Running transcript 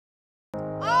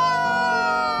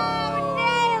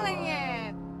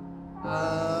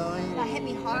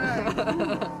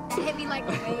Hit me like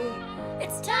a wave.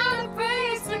 It's time to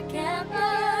praise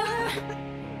together.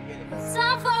 It's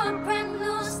time for a brand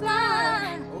new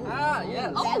start. Ah,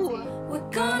 yes. Oh. We're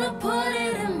gonna put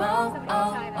it in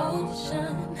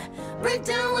motion. Break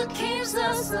down what keeps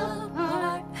us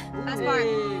apart. That's part.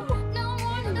 No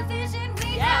more division,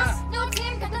 we got no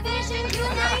team got the vision,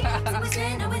 unite. So we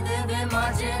stand and we live in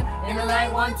margin. In the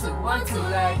light, 1, 2, 1, 2,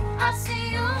 light. I see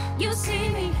you see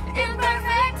me,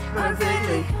 imperfect,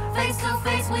 perfectly. Face to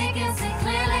face, we can see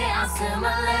clearly our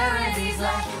similarities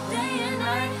like day and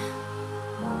night.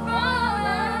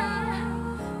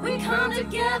 We come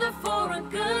together for a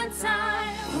good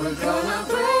time. We're gonna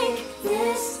break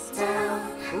this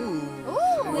down. Ooh.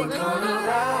 We're gonna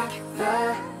rock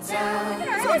the town.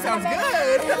 That sounds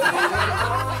good.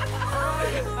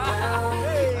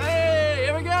 Hey,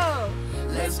 here we go.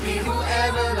 Let's be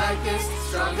whoever like this,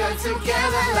 stronger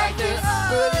together like this.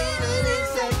 Believing in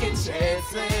second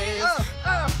chances.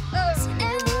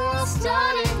 And we're all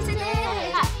starting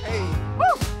today. Hey.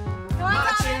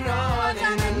 Marching on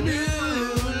in a new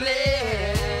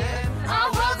land. Our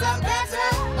worlds are better,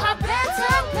 a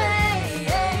better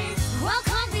place.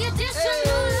 Welcome the addition.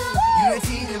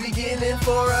 Unity, the beginning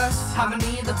for us.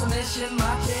 Harmony, the permission,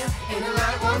 marching in the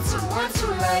light, 1, 2, 1, 2,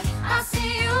 like I see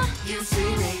you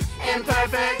see me,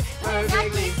 imperfect,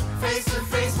 perfectly. Face to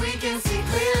face, we can see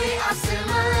clearly our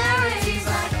similarities,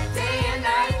 like day and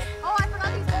night. Oh, I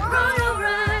forgot these words.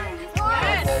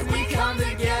 Right. Yes. We come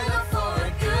together for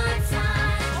a good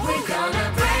time. We're gonna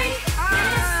break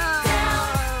this down.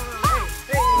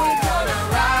 We're gonna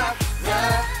rock the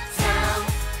town.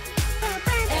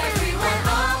 Everyone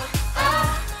all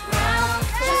around.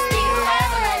 Just be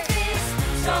whoever like this.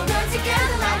 Stronger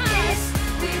together like this.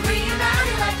 We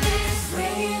reunited like this.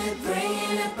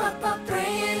 Bringing it, up,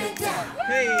 bringing it down.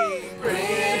 Hey.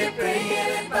 Bringing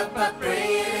it, up,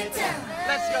 bringing it down.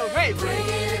 Let's go. Hey. Bringing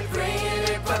it,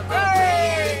 up, Hey.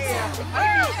 bringing it down. I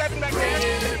keep stepping back there.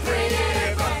 Bringing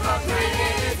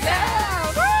it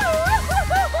down.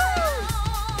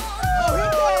 Oh, he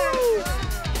plays.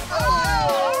 Oh.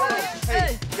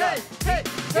 Hey. Hey. Hey.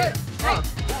 Hey.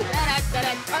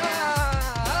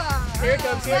 Here it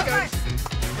comes. Here it comes.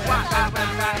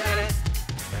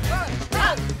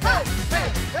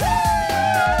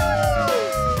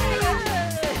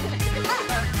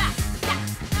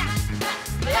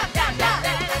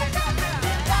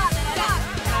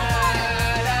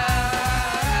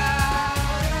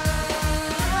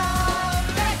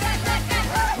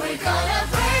 We're gonna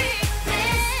break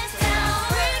this down.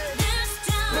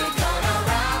 We're gonna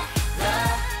rock the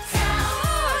town.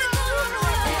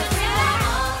 Everyone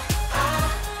all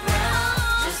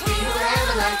around. Just be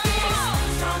whoever like this.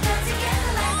 Stronger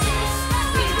together like this.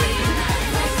 We reunite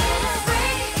like this.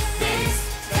 Break this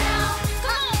down.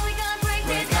 Come on, we're gonna break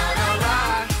this down. We're gonna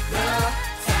rock the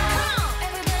town.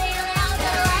 Everybody around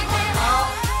the right hand. All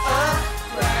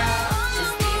around.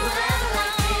 Just be whoever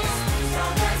like this.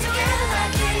 Stronger together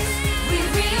like this. We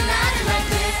reunited like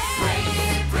this.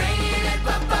 Bringing it, bringing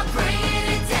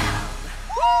it down.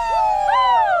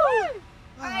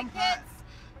 All right, kids.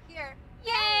 We're here.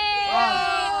 Yay!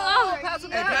 Oh, Pass it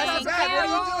back. Hey, pass it back. What are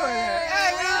you doing here?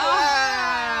 Hey, that's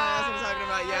what I'm talking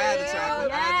about. Yeah, I had the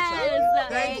chocolate. I had the chocolate.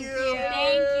 Thank you.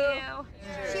 Thank you.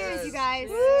 Cheers, you guys.